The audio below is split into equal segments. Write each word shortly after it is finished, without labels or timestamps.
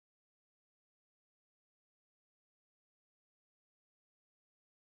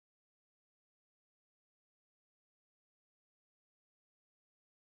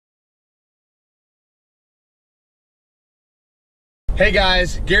Hey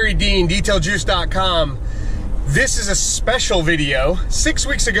guys, Garry Dean, DetailJuice.com. This is a special video. 6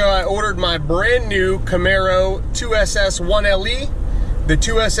 weeks ago, I ordered my brand new Camaro 2Ss 1Le. The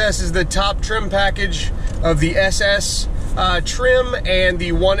 2Ss is the top trim package of the SS trim, and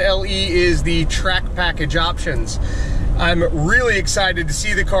the 1Le is the track package options. I'm really excited to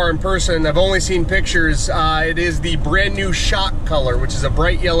see the car in person. I've only seen pictures. It is the brand new shock color, which is a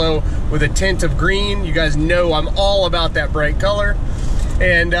bright yellow with a tint of green. You guys know I'm all about that bright color.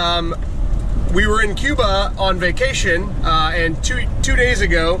 And we were in Cuba on vacation, and two days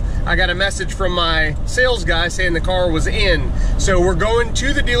ago, I got a message from my sales guy saying the car was in. So we're going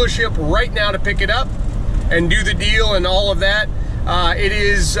to the dealership right now to pick it up and do the deal and all of that. It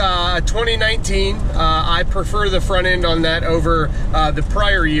is 2019. I prefer the front end on that over the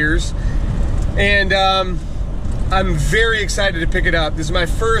prior years. And I'm very excited to pick it up. This is my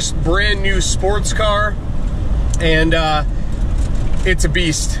first brand new sports car, and it's a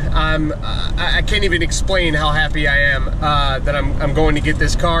beast. I can't even explain how happy I am that I'm going to get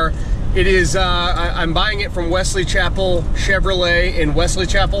this car. It is, I'm buying it from Wesley Chapel Chevrolet in Wesley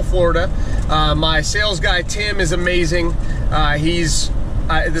Chapel, Florida. My sales guy, Tim, is amazing. This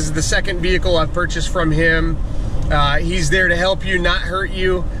is the second vehicle I've purchased from him. He's there to help you, not hurt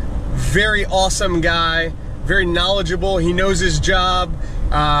you. Very awesome guy, very knowledgeable. He knows his job.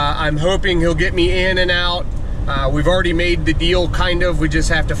 I'm hoping he'll get me in and out. We've already made the deal, kind of. We just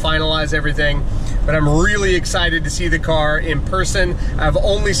have to finalize everything. But I'm really excited to see the car in person. I've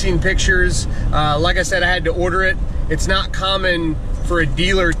only seen pictures. Like I said, I had to order it. It's not common for a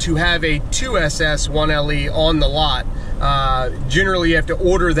dealer to have a 2Ss 1Le on the lot. Generally, you have to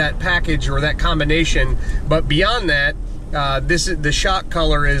order that package or that combination. But beyond that, the shock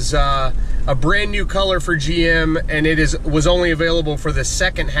color is a brand new color for GM, and it was only available for the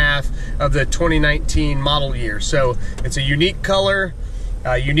second half of the 2019 model year. So it's a unique color,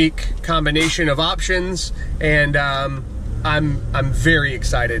 a unique combination of options, and I'm very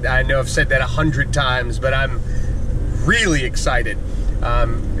excited. I know I've said that 100 times, but I'm really excited.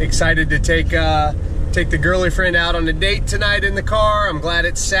 Excited to take the girly friend out on a date tonight in the car. I'm glad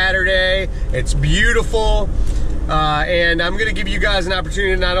it's Saturday. It's beautiful. And I'm gonna give you guys an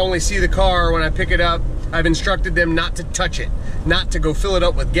opportunity to not only see the car when I pick it up. I've instructed them not to touch it, not to go fill it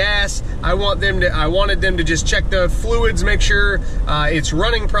up with gas. I wanted them to just check the fluids, make sure it's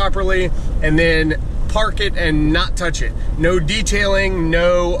running properly, and then park it and not touch it. No detailing,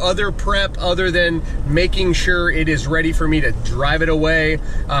 no other prep other than making sure it is ready for me to drive it away.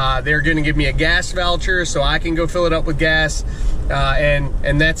 They're gonna give me a gas voucher so I can go fill it up with gas.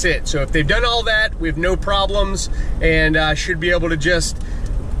 And that's it. So if they've done all that, we have no problems, and should be able to just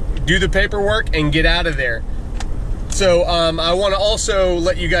do the paperwork and get out of there. So I want to also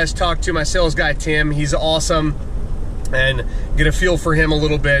let you guys talk to my sales guy, Tim. He's awesome, and get a feel for him a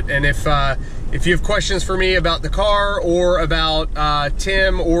little bit. And if you have questions for me about the car or about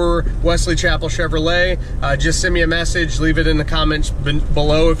Tim or Wesley Chapel Chevrolet, just send me a message, leave it in the comments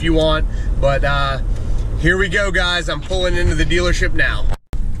below if you want. But here we go, guys. I'm pulling into the dealership now.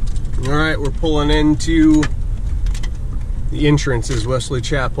 All right, we're pulling into the entrance is Wesley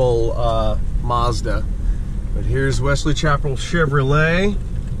Chapel Mazda. But here's Wesley Chapel Chevrolet.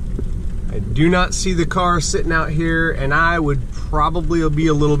 I do not see the car sitting out here, and I would probably be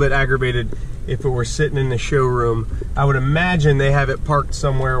a little bit aggravated if it were sitting in the showroom. I would imagine they have it parked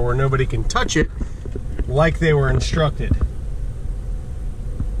somewhere where nobody can touch it, like they were instructed.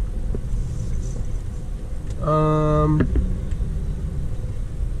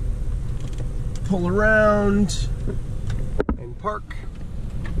 Pull around and park.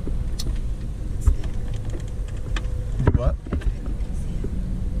 Do what?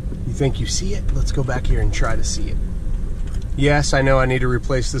 You think you see it? Let's go back here and try to see it. Yes, I know I need to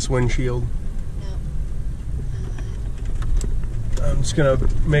replace this windshield. I'm just gonna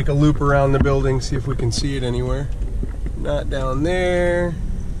make a loop around the building, see if we can see it anywhere. Not down there.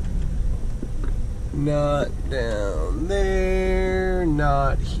 Not down there,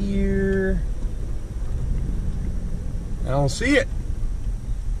 not here. I don't see it.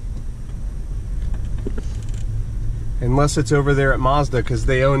 Unless it's over there at Mazda, because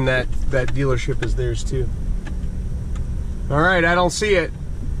they own that dealership is theirs too. All right, I don't see it.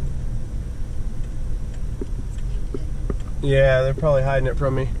 Yeah, they're probably hiding it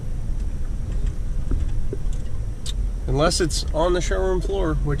from me. Unless it's on the showroom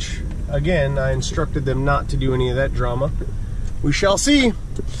floor, which, again, I instructed them not to do any of that drama. We shall see.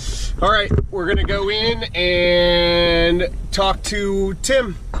 All right, we're gonna go in and talk to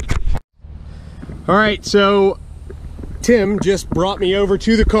Tim. All right, so Tim just brought me over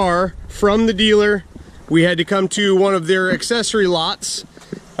to the car from the dealer. We had to come to one of their accessory lots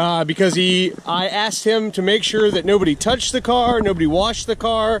because I asked him to make sure that nobody touched the car, nobody washed the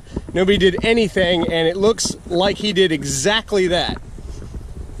car, nobody did anything, and it looks like he did exactly that.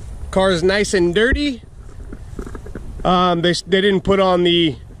 Car is nice and dirty. They didn't put on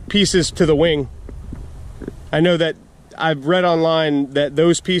the pieces to the wing. I know that I've read online that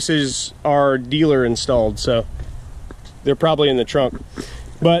those pieces are dealer installed, so they're probably in the trunk.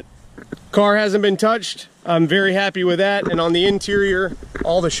 But car hasn't been touched. I'm very happy with that. And on the interior,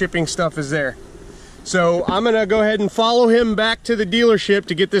 all the shipping stuff is there. So I'm gonna go ahead and follow him back to the dealership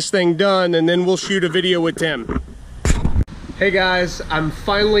to get this thing done, and then we'll shoot a video with Tim. Hey guys, I'm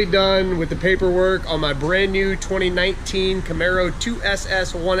finally done with the paperwork on my brand new 2019 Camaro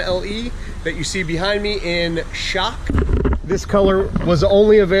 2Ss 1Le that you see behind me in shock. This color was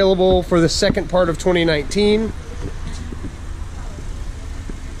only available for the second part of 2019.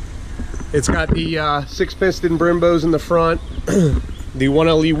 It's got the 6-piston Brembos in the front, the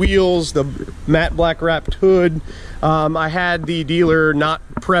 1LE wheels, the matte black wrapped hood. I had the dealer not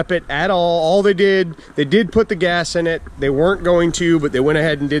prep it at all. All they did put the gas in it. They weren't going to, but they went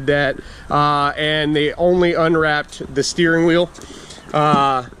ahead and did that. And they only unwrapped the steering wheel.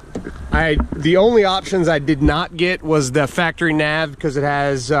 The only options I did not get was the factory nav because it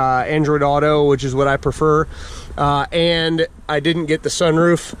has Android Auto, which is what I prefer. And I didn't get the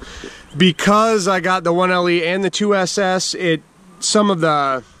sunroof. Because I got the 1LE and the 2SS, some of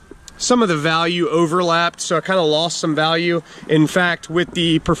the value overlapped, so I kind of lost some value. In fact, with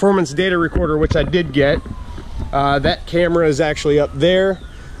the performance data recorder, which I did get, that camera is actually up there.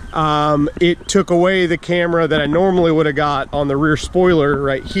 It took away the camera that I normally would have got on the rear spoiler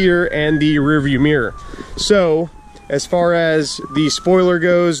right here and the rear view mirror. So as far as the spoiler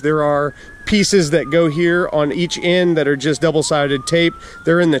goes, there are pieces that go here on each end that are just double-sided tape.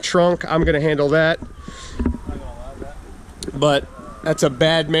 They're in the trunk. I'm gonna handle that. But that's a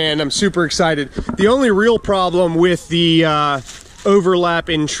bad man. I'm super excited. The only real problem with the overlap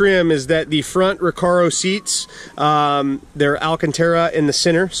in trim is that the front Recaro seats, they're Alcantara in the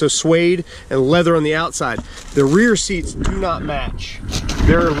center, so suede, and leather on the outside. The rear seats do not match.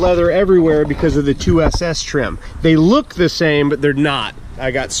 They're leather everywhere because of the 2SS trim. They look the same, but they're not. I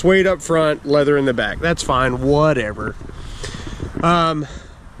got suede up front, leather in the back. That's fine, whatever.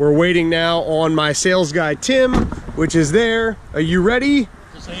 We're waiting now on my sales guy, Tim, which is there. Are you ready?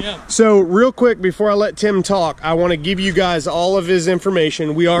 Yes, I am. So real quick, before I let Tim talk, I want to give you guys all of his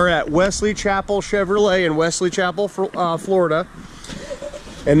information. We are at Wesley Chapel Chevrolet in Wesley Chapel, Florida.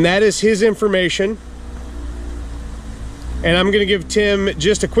 And that is his information. And I'm going to give Tim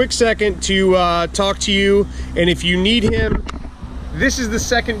just a quick second to talk to you. And if you need him, this is the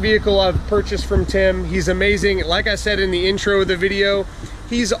second vehicle I've purchased from Tim. He's amazing. Like I said in the intro of the video,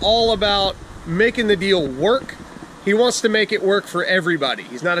 he's all about making the deal work. He wants to make it work for everybody.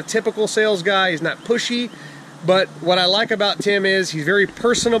 He's not a typical sales guy. He's not pushy. But what I like about Tim is he's very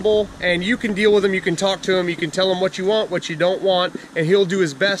personable, and you can deal with him. You can talk to him. You can tell him what you want, what you don't want, and he'll do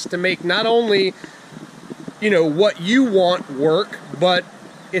his best to make not only, you know, what you want work, but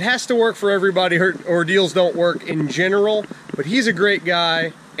it has to work for everybody, or deals don't work in general. But he's a great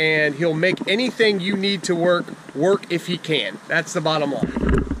guy, and he'll make anything you need to work if he can. That's the bottom line.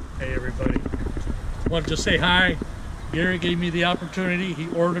 Hey everybody, wanted to say hi. Gary gave me the opportunity. He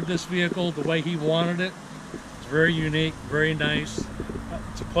ordered this vehicle the way he wanted it. It's very unique, very nice.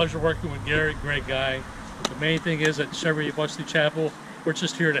 It's a pleasure working with Gary, great guy. The main thing is at Chevy Wesley Chapel, we're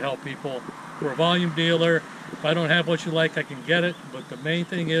just here to help people. We're a volume dealer. If I don't have what you like, I can get it. But the main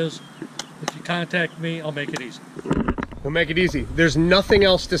thing is, if you contact me, I'll make it easy. We'll make it easy. There's nothing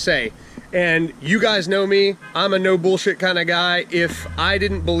else to say. And you guys know me, I'm a no bullshit kind of guy. If I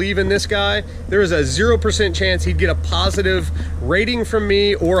didn't believe in this guy, there is a 0% chance he'd get a positive rating from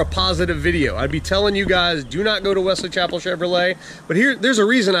me or a positive video. I'd be telling you guys, do not go to Wesley Chapel Chevrolet. But there's a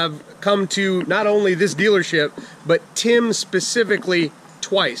reason I've come to not only this dealership, but Tim specifically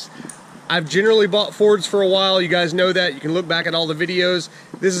twice. I've generally bought Fords for a while. You guys know that. You can look back at all the videos.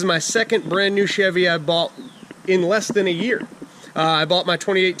 This is my second brand new Chevy I bought in less than a year. I bought my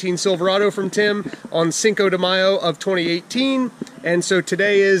 2018 Silverado from Tim on Cinco de Mayo of 2018, and so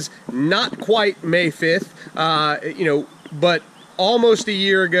today is not quite May 5th, you know, but almost a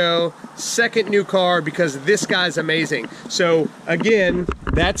year ago, second new car because this guy's amazing. So again,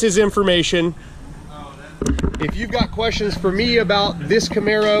 that's his information. If you've got questions for me about this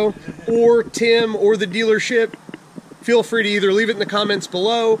Camaro or Tim or the dealership, feel free to either leave it in the comments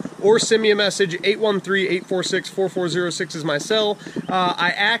below or send me a message. 813-846-4406 is my cell.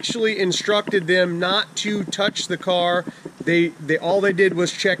 I actually instructed them not to touch the car. All they did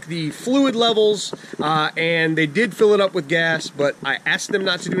was check the fluid levels, and they did fill it up with gas, but I asked them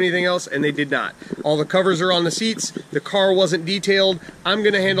not to do anything else, and they did not. All the covers are on the seats. The car wasn't detailed. I'm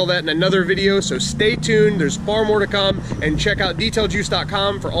gonna handle that in another video, so stay tuned. There's far more to come, and check out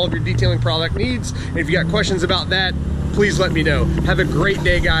detailjuice.com for all of your detailing product needs. And if you got questions about that, please let me know. Have a great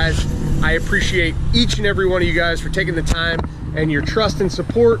day, guys. I appreciate each and every one of you guys for taking the time and your trust and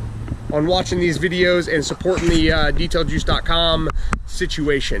support on watching these videos and supporting the detailjuice.com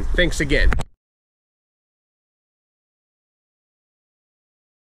situation. Thanks again.